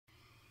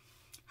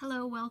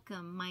Hello,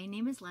 welcome. My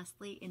name is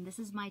Leslie and this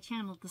is my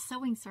channel, The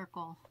Sewing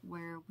Circle,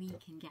 where we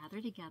can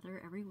gather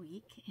together every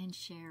week and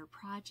share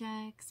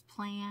projects,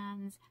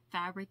 plans,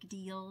 fabric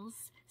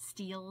deals,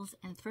 steals,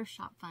 and thrift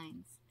shop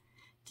finds.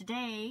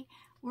 Today,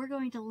 we're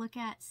going to look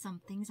at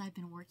some things I've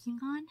been working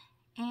on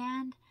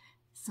and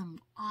some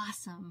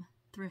awesome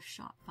thrift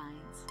shop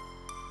finds.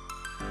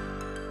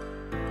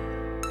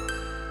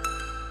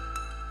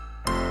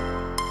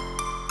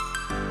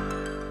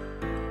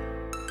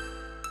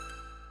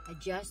 I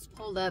just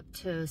pulled up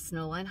to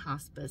Snowline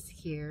Hospice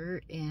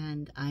here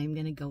and I'm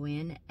gonna go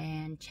in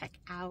and check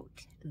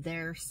out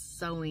their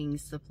sewing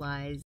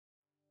supplies.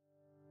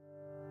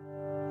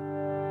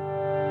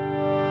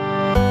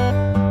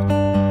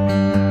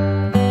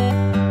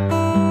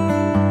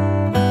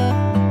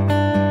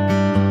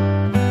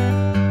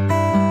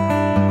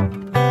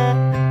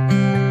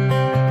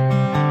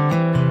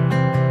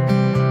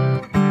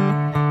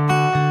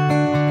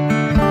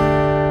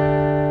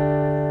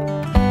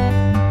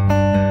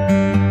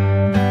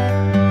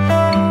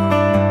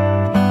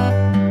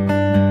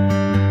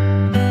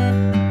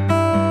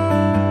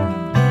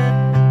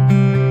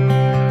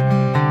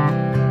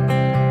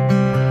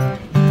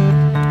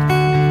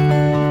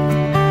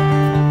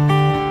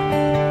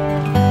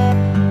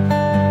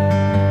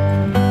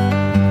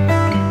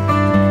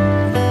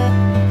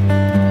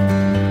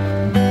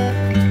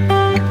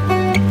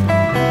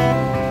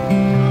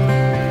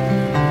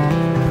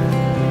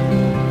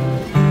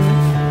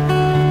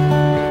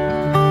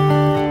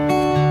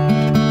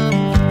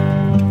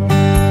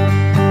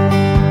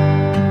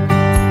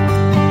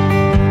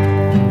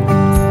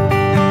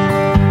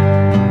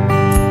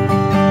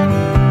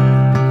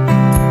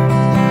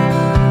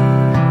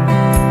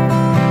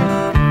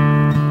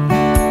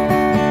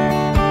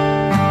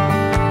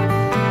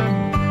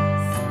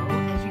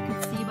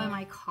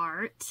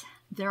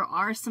 There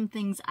are some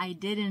things I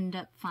did end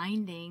up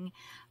finding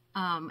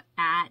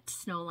at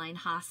Snowline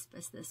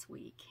Hospice this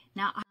week.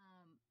 Now,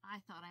 I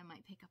thought I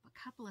might pick up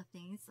a couple of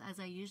things, as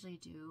I usually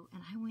do,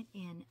 and I went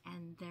in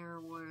and there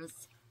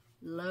was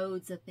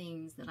loads of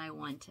things that I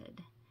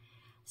wanted.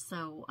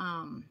 So,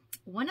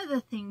 one of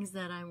the things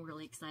that I'm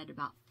really excited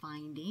about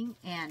finding,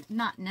 and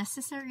not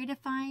necessary to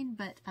find,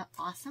 but an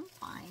awesome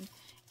find,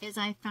 is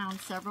I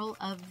found several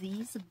of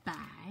these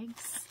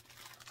bags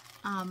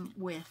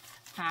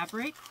with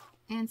fabric.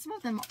 And some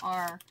of them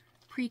are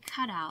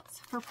pre-cutouts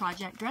for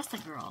Project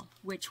Dress-A-Girl,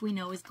 which we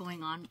know is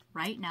going on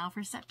right now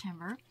for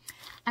September.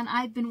 And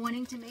I've been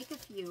wanting to make a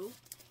few.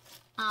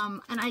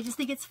 And I just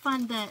think it's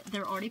fun that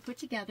they're already put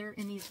together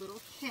in these little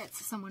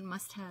kits. Someone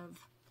must have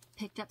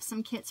picked up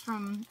some kits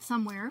from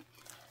somewhere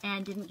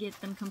and didn't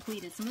get them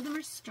completed. Some of them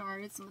are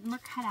started, some of them are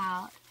cut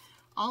out.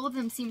 All of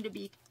them seem to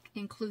be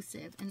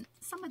inclusive. And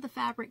some of the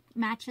fabric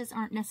matches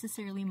aren't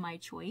necessarily my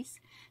choice,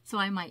 so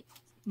I might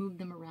move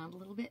them around a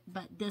little bit,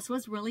 but this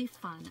was really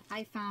fun.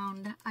 I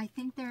found, I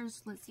think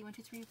there's, let's see, 1,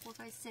 2, 3, 4,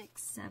 5,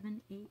 6,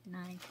 7, 8,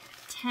 9,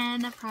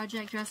 10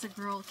 Project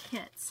Dress-A-Girl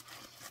kits.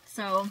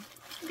 So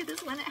look at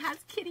this one, it has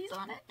kitties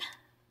on it.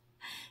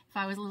 If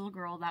I was a little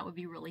girl, that would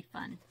be really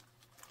fun.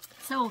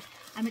 So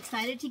I'm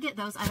excited to get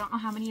those. I don't know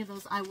how many of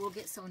those I will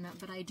get sewn up,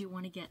 but I do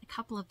want to get a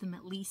couple of them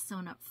at least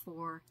sewn up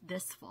for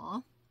this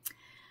fall.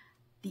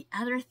 The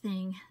other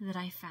thing that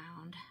I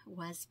found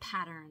was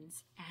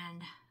patterns,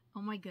 and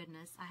oh my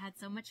goodness, I had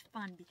so much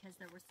fun because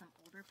there were some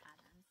older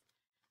patterns.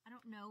 I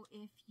don't know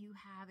if you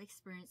have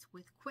experience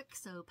with quick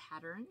sew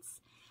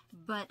patterns,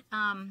 but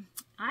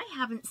I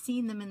haven't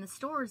seen them in the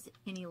stores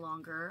any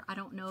longer. I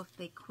don't know if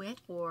they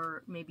quit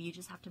or maybe you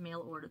just have to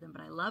mail order them,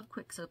 but I love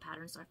quick sew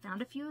patterns. So I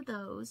found a few of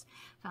those,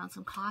 found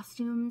some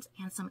costumes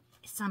and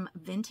some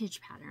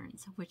vintage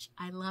patterns, which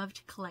I love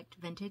to collect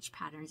vintage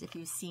patterns. If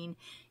you've seen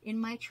in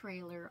my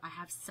trailer, I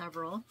have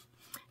several.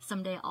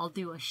 Someday I'll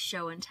do a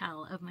show and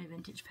tell of my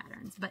vintage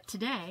patterns. But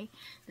today,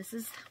 this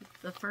is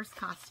the first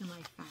costume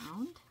I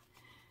found.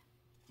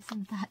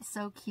 Isn't that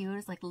so cute?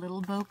 It's like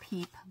Little Bo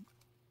Peep,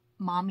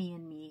 Mommy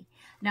and Me.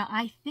 Now,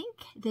 I think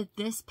that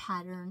this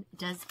pattern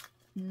does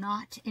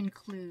not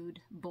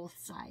include both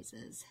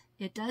sizes.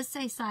 It does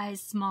say size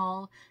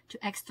small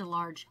to extra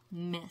large,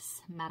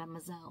 Miss,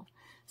 Mademoiselle.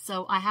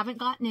 So I haven't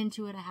gotten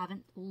into it. I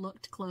haven't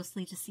looked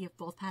closely to see if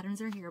both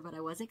patterns are here, but I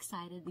was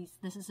excited.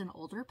 This is an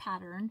older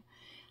pattern.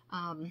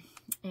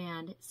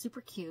 And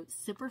super cute,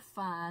 super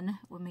fun.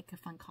 Will make a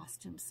fun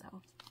costume.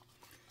 So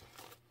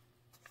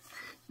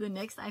the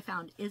next I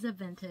found is a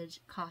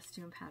vintage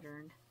costume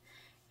pattern,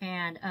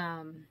 and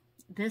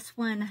this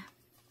one,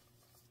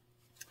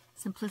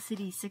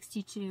 Simplicity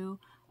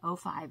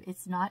 6205.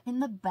 It's not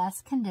in the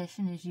best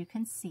condition, as you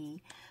can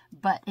see,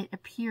 but it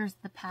appears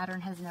the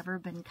pattern has never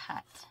been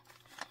cut.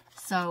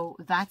 So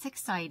that's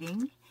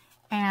exciting.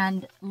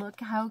 And look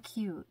how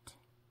cute.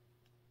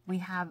 We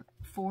have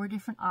 4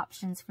 different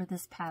options for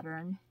this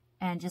pattern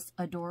and just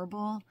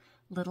adorable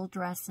little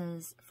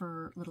dresses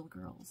for little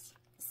girls.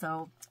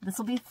 So this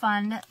will be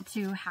fun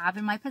to have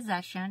in my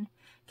possession.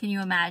 Can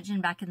you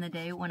imagine back in the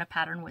day when a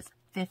pattern was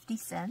 50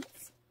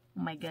 cents?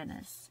 Oh my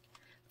goodness.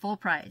 Full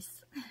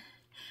price.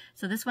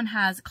 So this one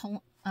has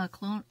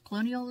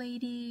Colonial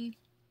Lady,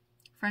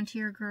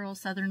 Frontier Girl,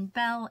 Southern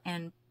Belle,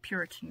 and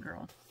Puritan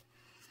Girl.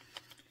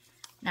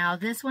 Now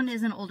this one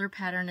is an older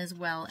pattern as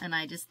well, and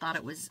I just thought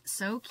it was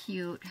so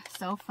cute,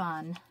 so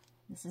fun.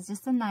 This is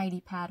just a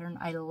nightie pattern.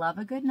 I love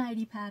a good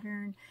nightie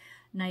pattern.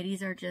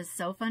 Nighties are just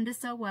so fun to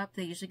sew up.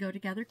 They usually go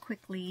together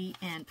quickly,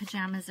 and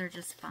pajamas are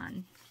just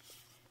fun.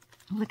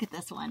 Look at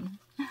this one.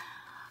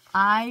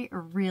 I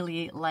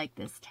really like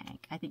this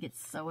tank. I think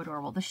it's so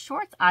adorable. The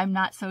shorts, I'm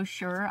not so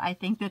sure. I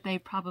think that they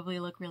probably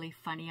look really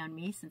funny on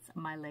me since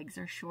my legs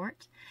are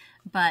short.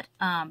 But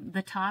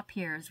the top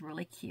here is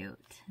really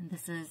cute. And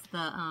this is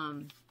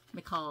the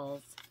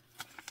McCall's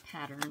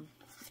pattern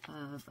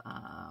of,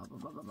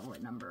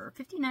 what number?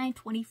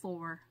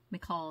 5924.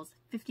 McCall's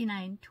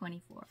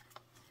 5924.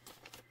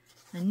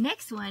 The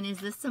next one is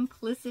the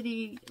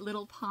Simplicity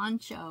little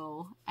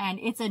poncho. And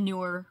it's a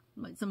more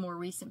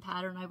recent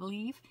pattern, I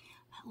believe.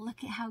 But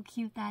look at how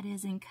cute that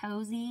is and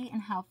cozy,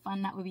 and how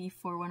fun that would be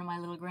for one of my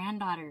little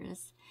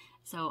granddaughters.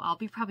 So I'll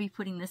be probably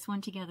putting this one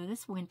together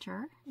this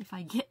winter if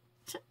I get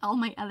to all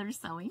my other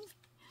sewing.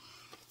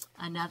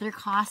 Another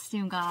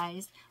costume,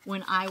 guys.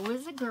 When I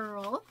was a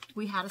girl,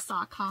 we had a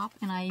sock hop,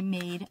 and I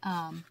made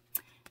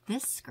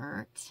this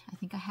skirt. I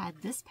think I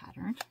had this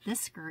pattern.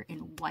 This skirt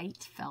in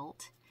white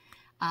felt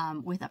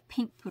with a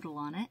pink poodle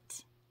on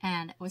it.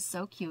 And it was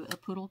so cute. A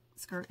poodle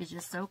skirt is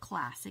just so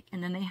classic.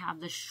 And then they have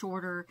the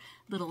shorter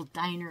little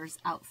diner's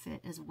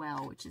outfit as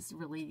well, which is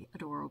really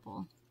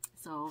adorable.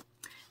 So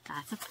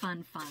that's a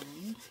fun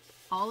find.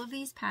 All of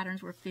these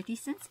patterns were 50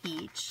 cents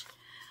each.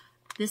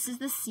 This is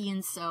the See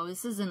and Sew.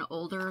 This is an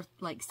older,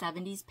 like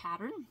 70s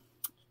pattern,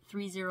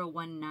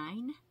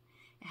 3019.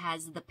 It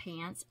has the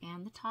pants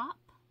and the top.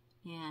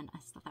 And I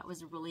thought that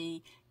was a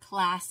really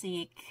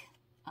classic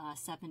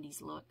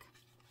 70s look.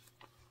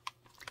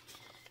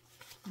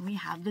 We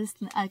have this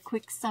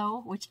quick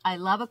sew, which I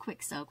love a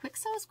quick sew. Quick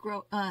sews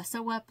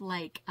sew up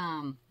like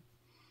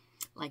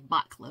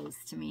bot clothes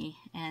to me.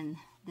 And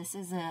this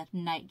is a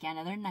nightgown,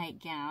 another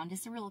nightgown,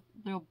 just a real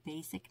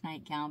basic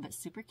nightgown, but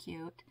super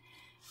cute.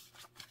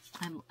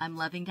 I'm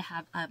loving to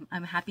have.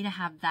 I'm happy to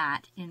have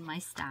that in my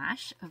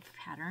stash of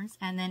patterns.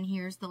 And then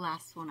here's the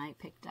last one I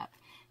picked up.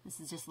 This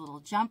is just a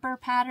little jumper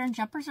pattern.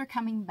 Jumpers are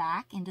coming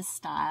back into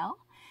style,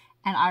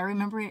 and I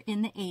remember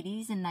in the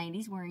 80s and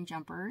 90s wearing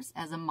jumpers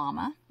as a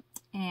mama.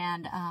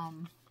 And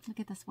look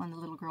at this one, the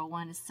little girl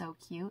one is so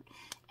cute.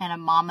 And a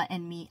mama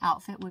and me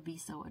outfit would be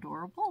so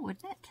adorable,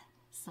 wouldn't it?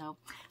 So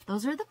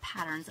those are the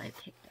patterns I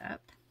picked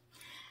up.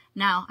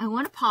 Now, I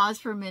want to pause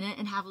for a minute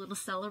and have a little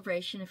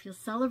celebration. If you'll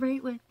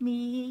celebrate with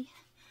me,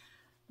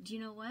 do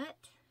you know what?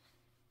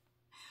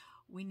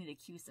 We need to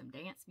cue some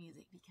dance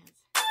music because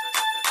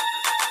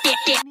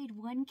I made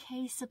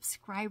 1K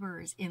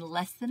subscribers in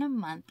less than a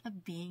month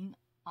of being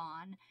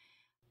on.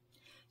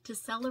 To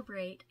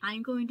celebrate,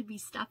 I'm going to be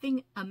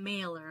stuffing a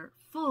mailer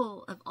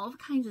full of all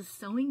kinds of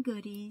sewing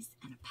goodies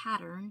and a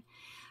pattern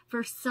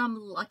for some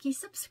lucky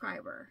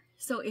subscriber.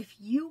 So if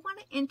you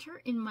want to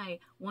enter in my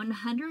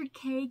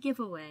 100K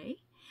giveaway,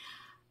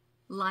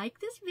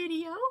 like this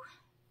video,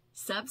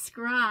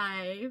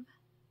 subscribe,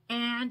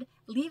 and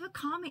leave a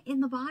comment in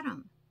the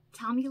bottom.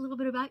 Tell me a little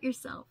bit about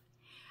yourself.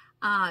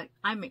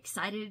 I'm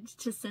excited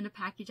to send a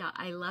package out.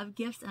 I love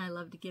gifts and I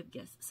love to give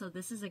gifts. So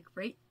this is a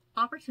great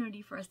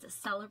opportunity for us to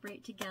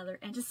celebrate together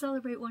and to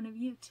celebrate one of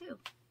you too.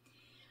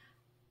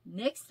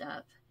 Next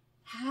up,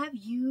 have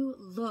you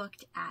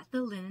looked at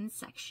the linen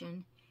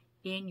section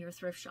in your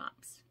thrift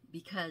shops?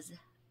 Because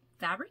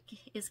fabric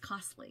is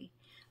costly,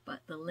 but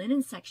the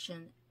linen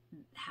section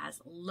has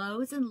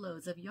loads and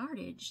loads of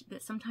yardage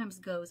that sometimes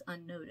goes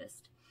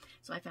unnoticed.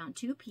 So I found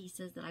two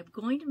pieces that I'm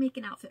going to make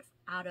an outfit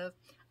out of.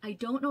 I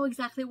don't know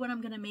exactly what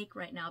I'm going to make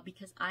right now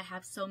because I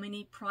have so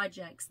many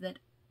projects that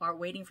are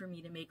waiting for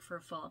me to make for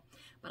fall,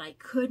 but I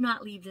could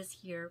not leave this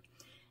here.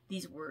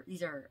 These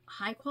are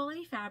high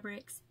quality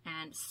fabrics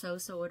and so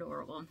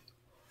adorable.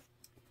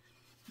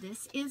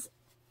 This is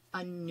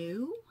a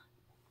new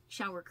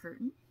shower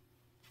curtain,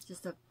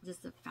 just a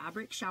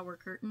fabric shower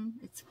curtain.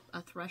 It's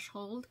a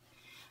threshold.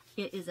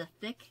 It is a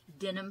thick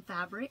denim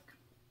fabric.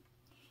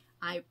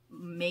 I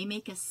may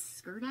make a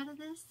skirt out of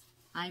this.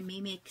 I may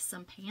make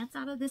some pants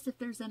out of this if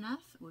there's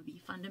enough. It would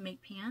be fun to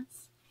make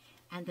pants.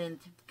 And then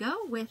to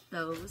go with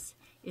those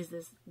is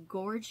this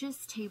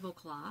gorgeous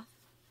tablecloth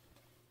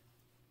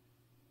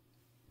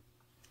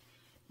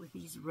with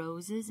these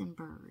roses and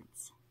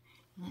birds.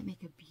 And that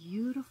make a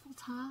beautiful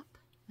top.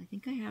 I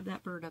think I have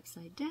that bird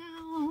upside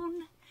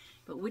down.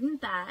 But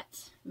wouldn't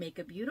that make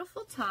a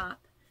beautiful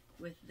top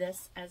with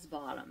this as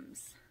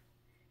bottoms?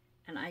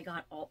 And I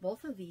got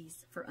both of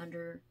these for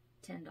under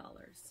 $10.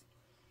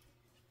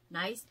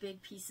 Nice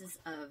big pieces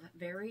of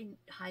very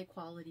high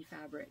quality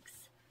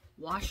fabrics.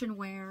 Wash and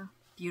wear,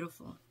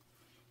 beautiful.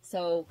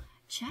 So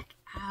check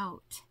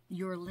out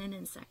your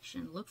linen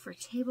section. Look for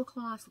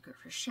tablecloths, look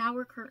for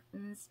shower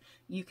curtains.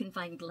 You can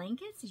find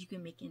blankets you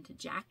can make into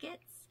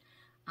jackets,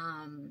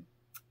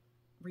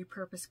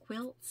 repurpose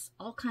quilts,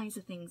 all kinds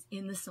of things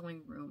in the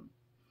sewing room.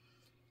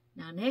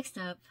 Now next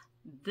up,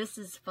 this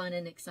is fun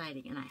and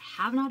exciting, and I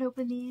have not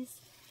opened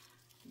these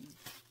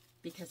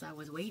because I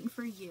was waiting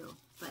for you,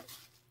 but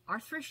our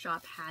thrift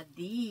shop had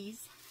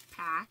these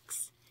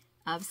packs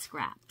of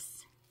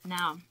scraps.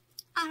 Now,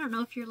 I don't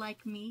know if you're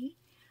like me,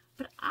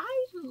 but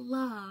I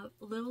love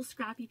little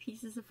scrappy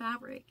pieces of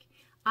fabric.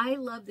 I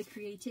love the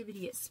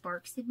creativity it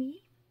sparks in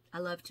me. I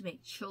love to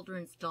make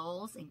children's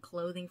dolls and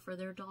clothing for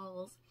their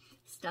dolls,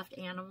 stuffed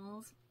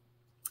animals,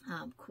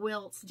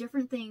 quilts,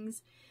 different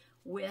things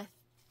with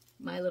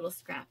my little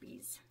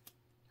scrappies.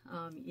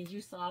 As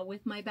you saw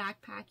with my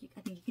backpack,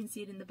 I think you can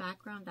see it in the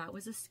background, that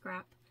was a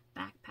scrap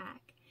backpack.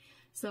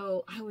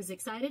 So I was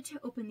excited to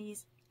open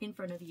these in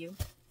front of you.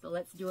 So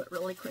let's do it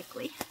really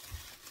quickly.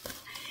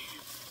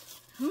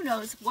 Who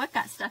knows what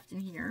got stuffed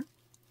in here?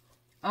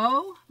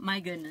 Oh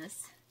my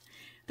goodness.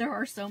 There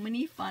are so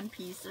many fun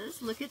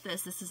pieces. Look at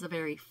this. This is a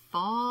very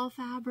fall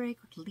fabric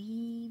with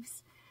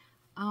leaves.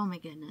 Oh my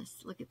goodness.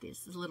 Look at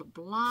this. These little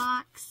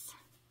blocks.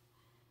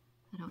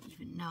 I don't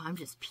even know. I'm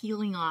just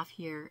peeling off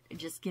here and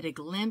just get a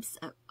glimpse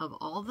of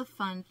all the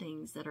fun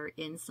things that are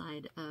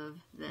inside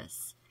of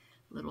this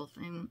little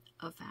thing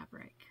of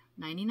fabric.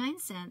 99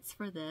 cents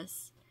for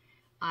this.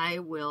 I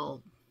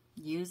will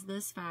use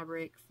this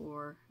fabric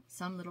for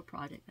some little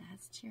project that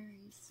has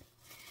cherries.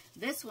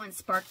 This one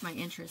sparked my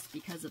interest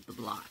because of the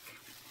block.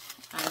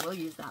 I will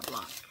use that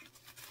block.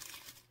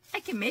 I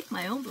can make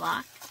my own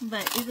block,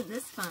 but isn't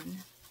this fun?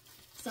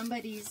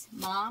 Somebody's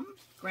mom,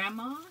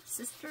 grandma,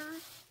 sister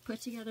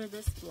put together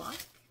this block,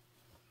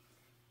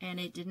 and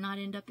it did not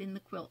end up in the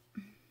quilt.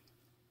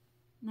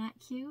 Isn't that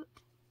cute?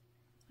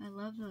 I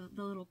love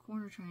the little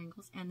corner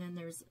triangles, and then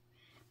there's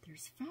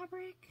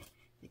fabric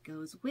that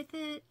goes with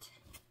it,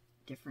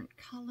 different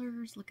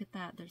colors. Look at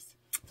that.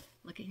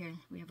 Look at here.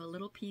 We have a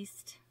little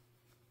piece.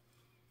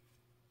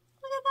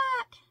 Look at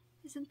that.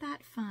 Isn't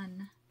that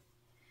fun?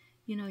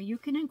 You know, you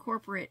can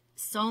incorporate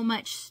so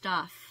much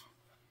stuff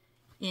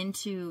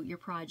into your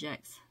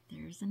projects.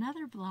 There's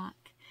another block.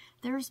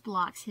 There's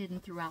blocks hidden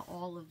throughout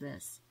all of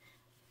this.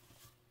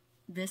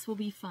 This will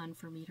be fun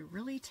for me to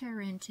really tear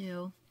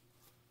into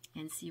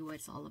and see what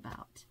it's all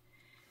about.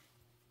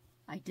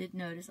 I did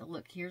notice, oh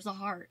look, here's a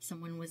heart.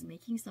 Someone was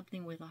making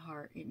something with a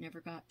heart. It never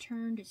got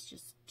turned. It's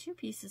just two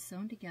pieces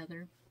sewn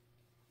together.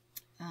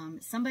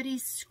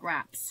 Somebody's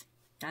scraps.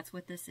 That's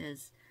what this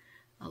is.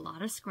 A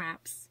lot of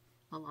scraps,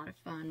 a lot of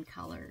fun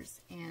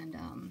colors, and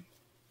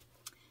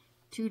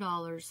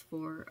 $2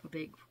 for a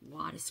big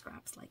wad of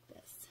scraps like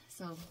this.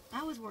 So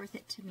that was worth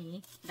it to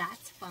me.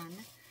 That's fun.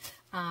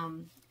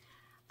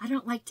 I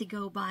don't like to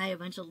go buy a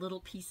bunch of little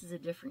pieces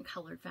of different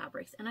colored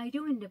fabrics, and I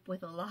do end up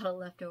with a lot of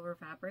leftover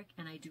fabric,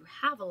 and I do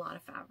have a lot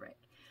of fabric.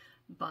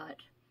 But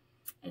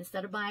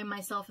instead of buying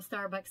myself a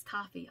Starbucks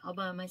coffee, I'll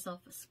buy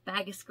myself a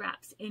bag of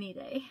scraps any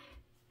day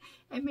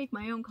and make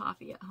my own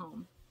coffee at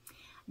home.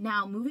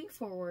 Now, moving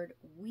forward,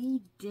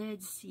 we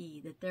did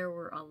see that there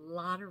were a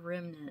lot of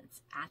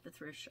remnants at the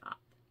thrift shop.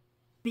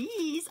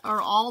 These are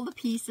all the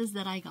pieces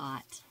that I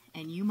got,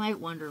 and you might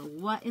wonder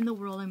what in the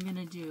world I'm going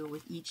to do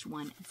with each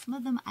one. And some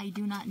of them I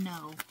do not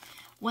know.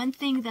 One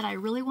thing that I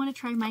really want to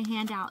try my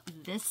hand out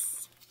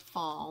this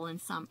fall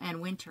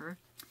and winter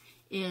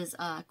is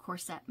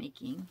corset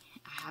making.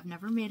 I have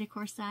never made a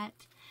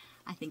corset.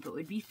 I think it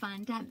would be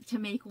fun to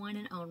make one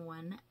and own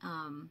one.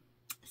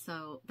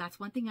 So that's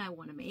one thing I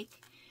want to make.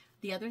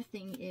 The other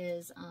thing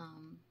is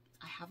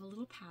I have a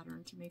little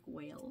pattern to make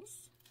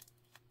whales.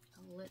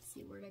 Oh, let's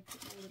see, where did I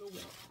put my little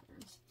whale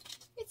pattern?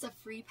 It's a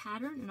free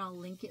pattern, and I'll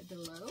link it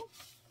below.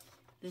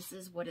 This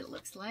is what it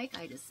looks like.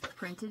 I just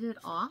printed it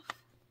off,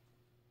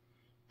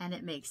 and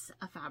it makes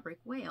a fabric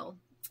whale.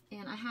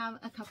 And I have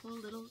a couple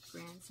of little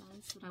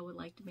grandsons that I would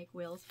like to make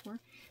whales for.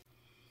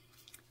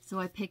 So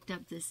I picked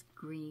up this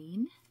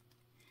green.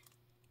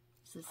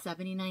 This is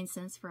 79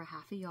 cents for a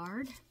half a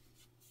yard.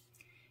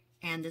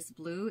 And this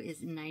blue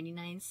is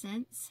 99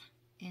 cents.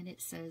 And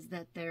it says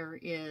that there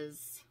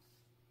is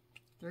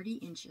 30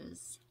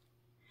 inches.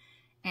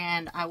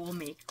 And I will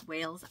make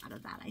whales out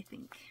of that, I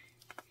think.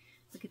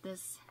 Look at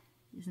this.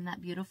 Isn't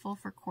that beautiful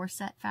for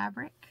corset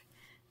fabric?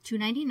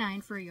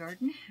 $2.99 for a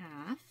yard and a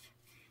half.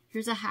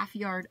 Here's a half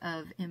yard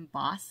of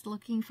embossed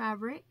looking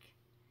fabric.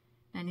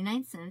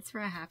 99 cents for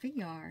a half a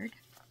yard.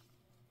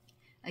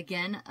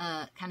 Again,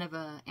 kind of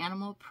a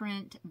animal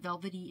print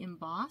velvety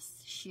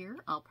embossed sheer.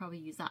 I'll probably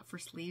use that for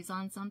sleeves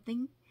on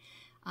something.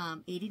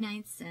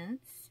 89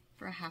 cents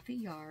for a half a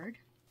yard.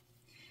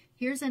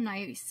 Here's a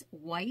nice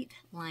white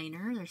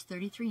liner. There's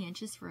 33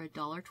 inches for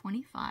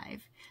 $1.25.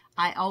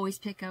 I always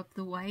pick up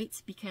the whites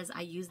because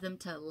I use them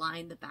to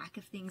line the back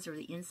of things or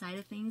the inside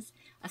of things,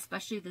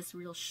 especially this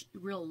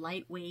real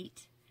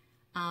lightweight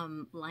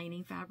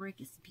lining fabric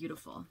is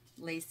beautiful.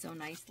 Lays so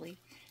nicely.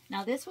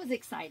 Now this was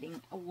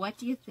exciting. What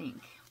do you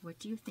think? What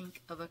do you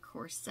think of a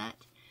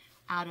corset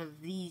out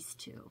of these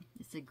two?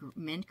 It's a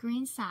mint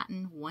green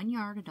satin, 1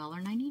 yard,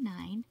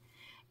 $1.99.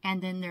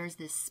 And then there's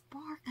this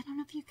spark. I don't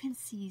know if you can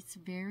see. It's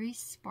very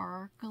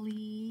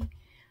sparkly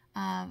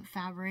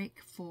fabric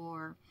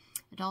for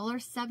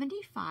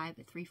 $1.75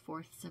 at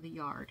 3/4 of a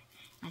yard.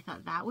 I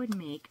thought that would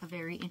make a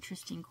very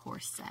interesting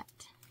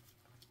corset.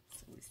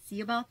 So we'll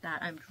see about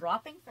that. I'm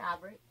dropping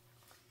fabric.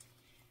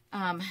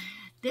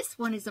 This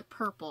one is a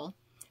purple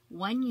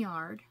 1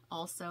 yard,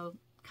 also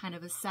kind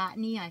of a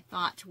satiny. I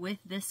thought with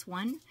this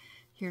one,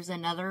 here's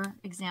another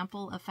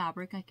example of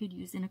fabric I could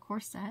use in a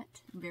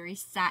corset. Very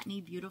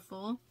satiny,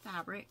 beautiful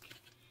fabric.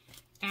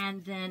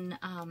 And then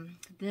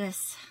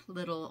this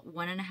little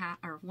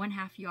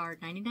 1.5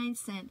 yard,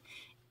 99-cent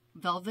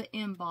velvet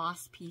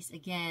emboss piece.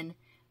 Again,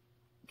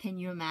 can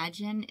you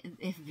imagine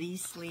if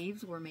these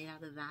sleeves were made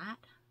out of that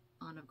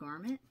on a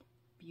garment?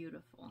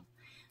 Beautiful.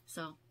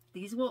 So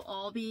these will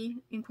all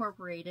be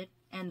incorporated.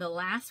 And the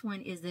last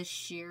one is this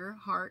sheer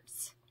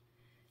hearts,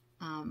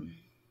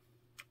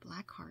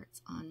 black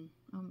hearts on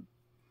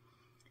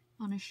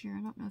a sheer.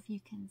 I don't know if you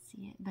can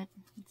see it, but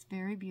it's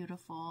very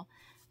beautiful.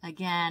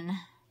 Again,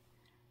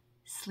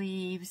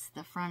 sleeves,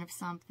 the front of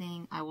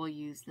something. I will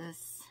use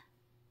this.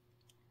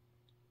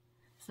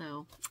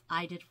 So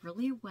I did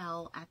really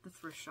well at the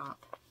thrift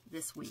shop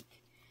this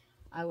week.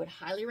 I would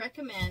highly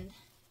recommend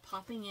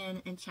popping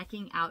in and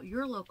checking out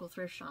your local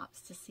thrift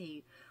shops to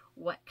see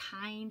what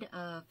kind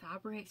of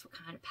fabrics, what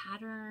kind of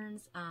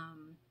patterns,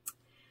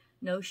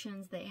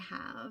 notions they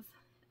have.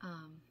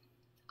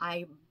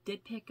 I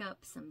did pick up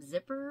some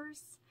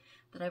zippers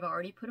that I've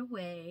already put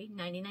away,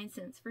 99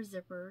 cents for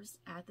zippers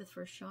at the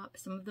thrift shop.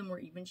 Some of them were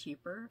even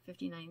cheaper,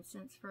 59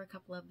 cents for a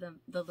couple of them,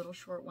 the little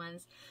short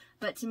ones.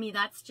 But to me,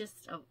 that's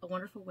just a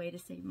wonderful way to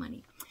save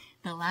money.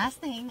 The last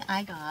thing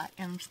I got,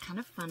 and it's kind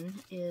of fun,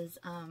 is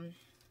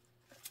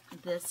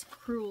this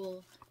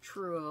Cruel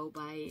Truo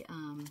by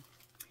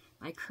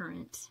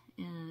Current.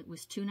 And it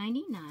was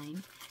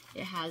 $2.99.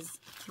 It has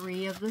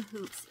 3 of the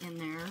hoops in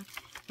there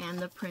and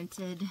the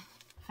printed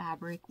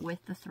fabric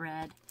with the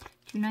thread.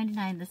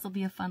 $2.99. This will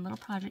be a fun little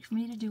project for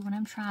me to do when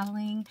I'm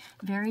traveling.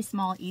 Very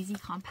small, easy,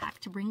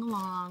 compact to bring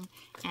along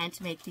and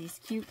to make these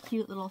cute,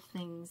 cute little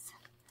things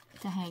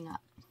to hang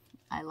up.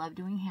 I love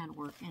doing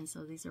handwork, and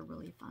so these are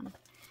really fun.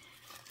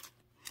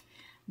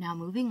 Now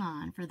moving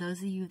on, for those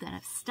of you that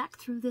have stuck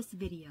through this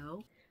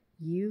video,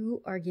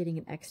 you are getting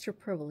an extra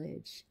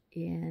privilege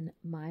in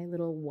my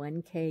little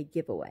 1K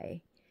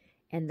giveaway.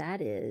 And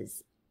that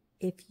is,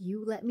 if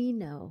you let me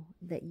know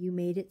that you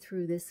made it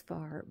through this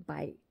far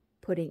by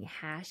putting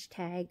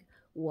hashtag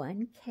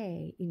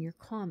 1K in your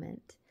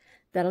comment,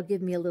 that'll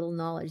give me a little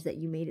knowledge that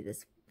you made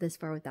it this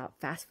far without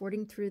fast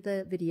forwarding through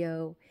the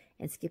video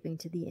and skipping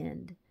to the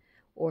end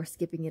or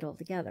skipping it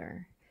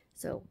altogether.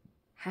 So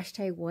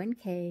hashtag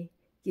 1K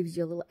gives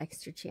you a little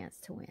extra chance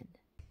to win.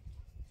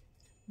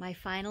 My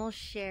final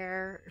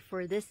share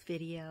for this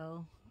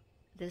video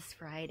this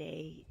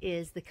Friday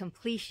is the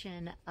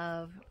completion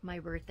of my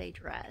birthday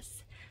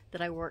dress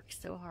that I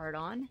worked so hard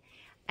on.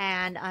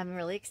 And I'm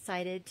really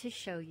excited to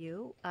show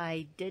you.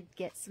 I did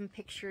get some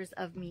pictures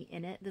of me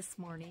in it this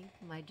morning.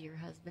 My dear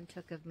husband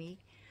took of me.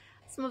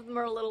 Some of them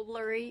are a little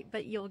blurry,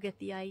 but you'll get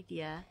the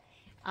idea.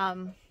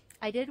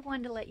 I did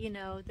want to let you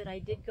know that I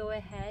did go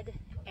ahead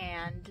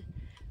and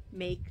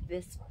make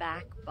this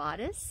back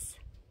bodice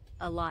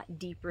a lot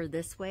deeper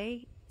this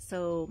way,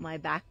 so my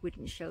back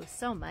wouldn't show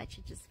so much.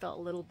 It just felt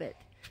a little bit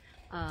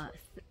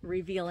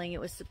revealing. It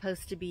was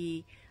supposed to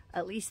be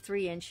at least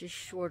 3 inches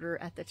shorter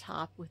at the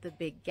top with a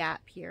big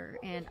gap here,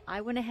 and I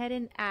went ahead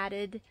and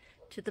added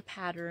to the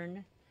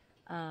pattern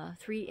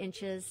 3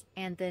 inches,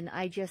 and then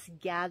I just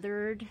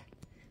gathered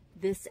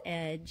this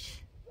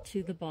edge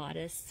to the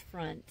bodice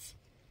front.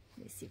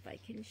 Let me see if I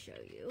can show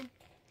you,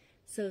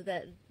 so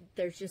that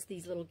there's just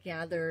these little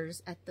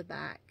gathers at the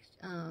back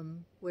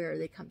where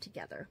they come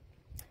together.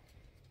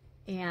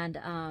 And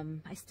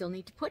I still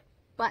need to put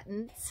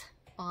buttons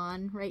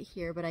on right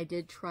here, but I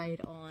did try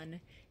it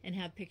on and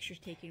have pictures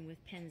taken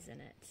with pins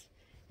in it.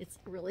 It's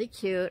really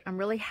cute. I'm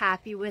really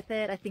happy with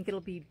it. I think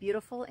it'll be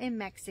beautiful in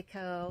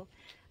Mexico.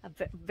 A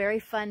very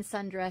fun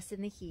sundress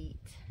in the heat.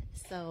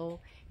 So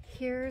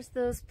here's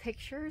those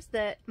pictures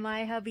that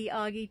my hubby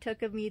Augie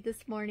took of me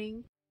this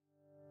morning.